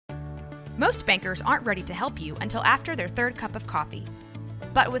Most bankers aren't ready to help you until after their third cup of coffee.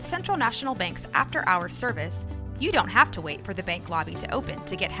 But with Central National Bank's after-hours service, you don't have to wait for the bank lobby to open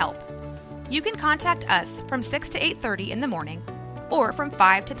to get help. You can contact us from 6 to 8:30 in the morning or from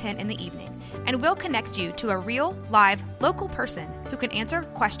 5 to 10 in the evening, and we'll connect you to a real, live, local person who can answer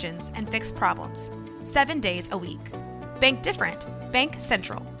questions and fix problems 7 days a week. Bank different. Bank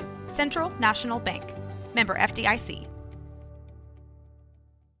Central. Central National Bank. Member FDIC.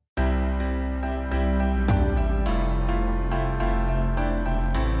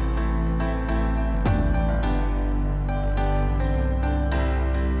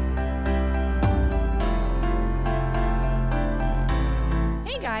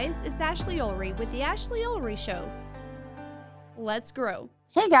 It's Ashley Ulrey with The Ashley Ulrey Show. Let's grow.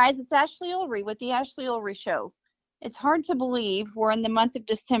 Hey guys, it's Ashley Ulrey with The Ashley Ulrey Show. It's hard to believe we're in the month of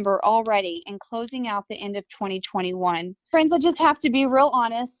December already and closing out the end of 2021. Friends, I just have to be real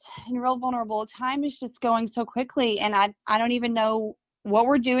honest and real vulnerable. Time is just going so quickly, and I don't even know what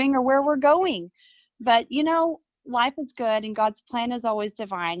we're doing or where we're going. But, life is good and God's plan is always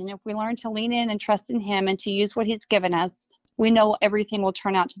divine. And if we learn to lean in and trust in Him and to use what He's given us, we know everything will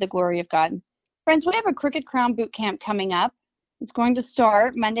turn out to the glory of God. Friends, we have a Crooked Crown Bootcamp coming up. It's going to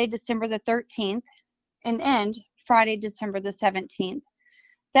start Monday, December the 13th and end Friday, December the 17th.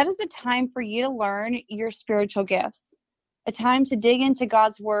 That is a time for you to learn your spiritual gifts, a time to dig into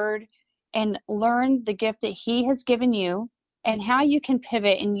God's Word and learn the gift that He has given you and how you can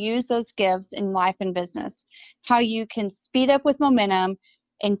pivot and use those gifts in life and business, how you can speed up with momentum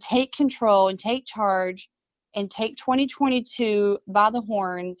and take control and take charge and take 2022 by the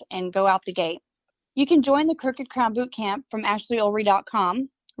horns and go out the gate. You can join the Crooked Crown Bootcamp from ashleyulrey.com.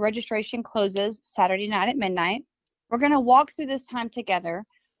 Registration closes Saturday night at midnight. We're going to walk through this time together.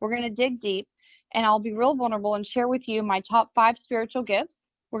 We're going to dig deep, and I'll be real vulnerable and share with you my top 5 spiritual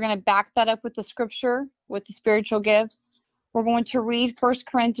gifts. We're going to back that up with the scripture, with the spiritual gifts. We're going to read 1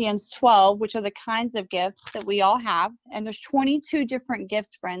 Corinthians 12, which are the kinds of gifts that we all have. And there's 22 different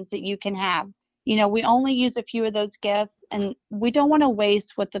gifts, friends, that you can have. We only use a few of those gifts, and we don't want to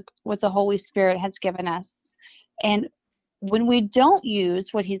waste what the Holy Spirit has given us. And when we don't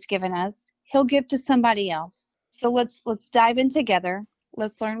use what He's given us, He'll give to somebody else. So let's dive in together.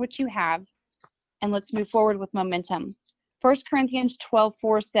 Let's learn what you have, and let's move forward with momentum. 1 Corinthians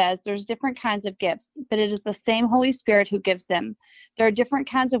 12:4 says there's different kinds of gifts, but it is the same Holy Spirit who gives them. There are different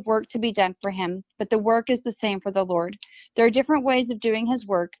kinds of work to be done for Him, but the work is the same for the Lord. There are different ways of doing His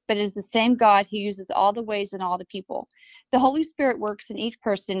work, but it is the same God who uses all the ways in all the people. The Holy Spirit works in each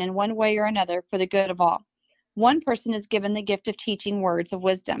person in one way or another for the good of all. One person is given the gift of teaching words of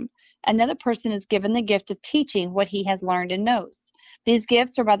wisdom. Another person is given the gift of teaching what he has learned and knows. These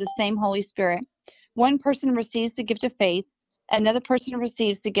gifts are by the same Holy Spirit. One person receives the gift of faith. Another person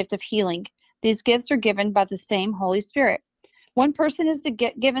receives the gift of healing. These gifts are given by the same Holy Spirit. One person is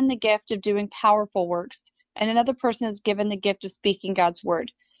given the gift of doing powerful works, and another person is given the gift of speaking God's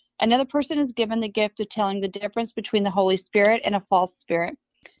word. Another person is given the gift of telling the difference between the Holy Spirit and a false spirit.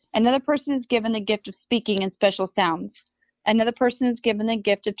 Another person is given the gift of speaking in special sounds. Another person is given the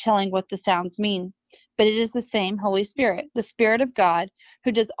gift of telling what the sounds mean. But it is the same Holy Spirit, the Spirit of God,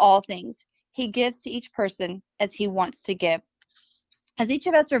 who does all things. He gives to each person as He wants to give. As each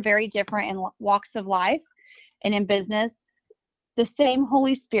of us are very different in walks of life and in business, the same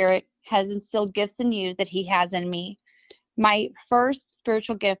Holy Spirit has instilled gifts in you that He has in me. My first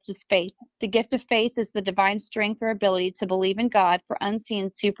spiritual gift is faith. The gift of faith is the divine strength or ability to believe in God for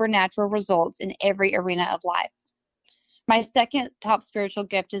unseen supernatural results in every arena of life. My second top spiritual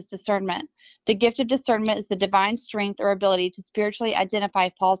gift is discernment. The gift of discernment is the divine strength or ability to spiritually identify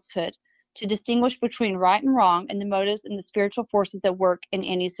falsehood, to distinguish between right and wrong and the motives and the spiritual forces at work in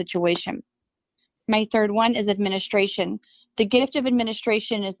any situation. My third one is administration. The gift of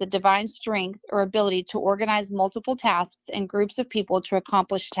administration is the divine strength or ability to organize multiple tasks and groups of people to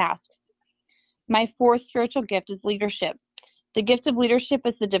accomplish tasks. My fourth spiritual gift is leadership. The gift of leadership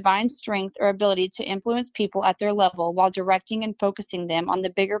is the divine strength or ability to influence people at their level while directing and focusing them on the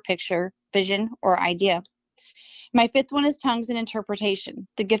bigger picture, vision, or idea. My fifth one is tongues and interpretation.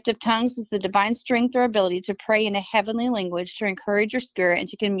 The gift of tongues is the divine strength or ability to pray in a heavenly language to encourage your spirit and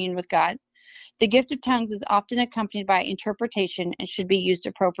to commune with God. The gift of tongues is often accompanied by interpretation and should be used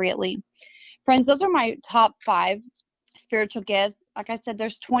appropriately. Friends, those are my top 5 spiritual gifts. Like I said,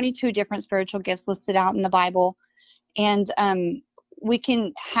 there's 22 different spiritual gifts listed out in the Bible, and we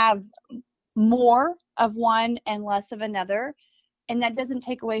can have more of one and less of another, and that doesn't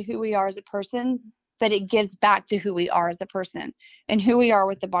take away who we are as a person, but it gives back to who we are as a person and who we are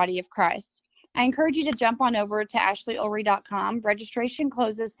with the body of Christ. I encourage you to jump on over to ashleyulry.com. Registration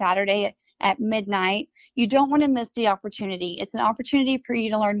closes Saturday at midnight. You don't want to miss the opportunity. It's an opportunity for you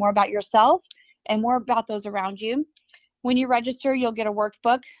to learn more about yourself and more about those around you. When you register, you'll get a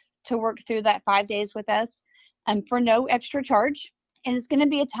workbook to work through that 5 days with us for no extra charge. And it's going to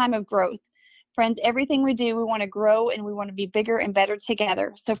be a time of growth. Friends, everything we do, we want to grow and we want to be bigger and better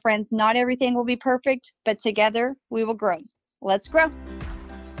together. So friends, not everything will be perfect, but together we will grow. Let's grow.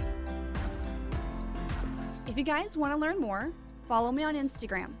 If you guys want to learn more, follow me on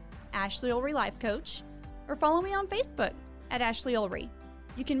Instagram, Ashley Ulry Life Coach, or follow me on Facebook at Ashley Ulry.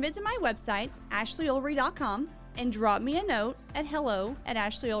 You can visit my website, ashleyulry.com, and drop me a note at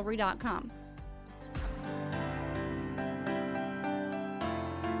hello@ashleyulry.com.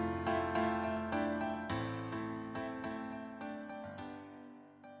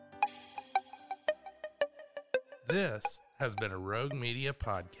 This has been a Rogue Media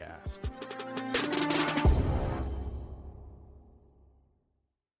podcast.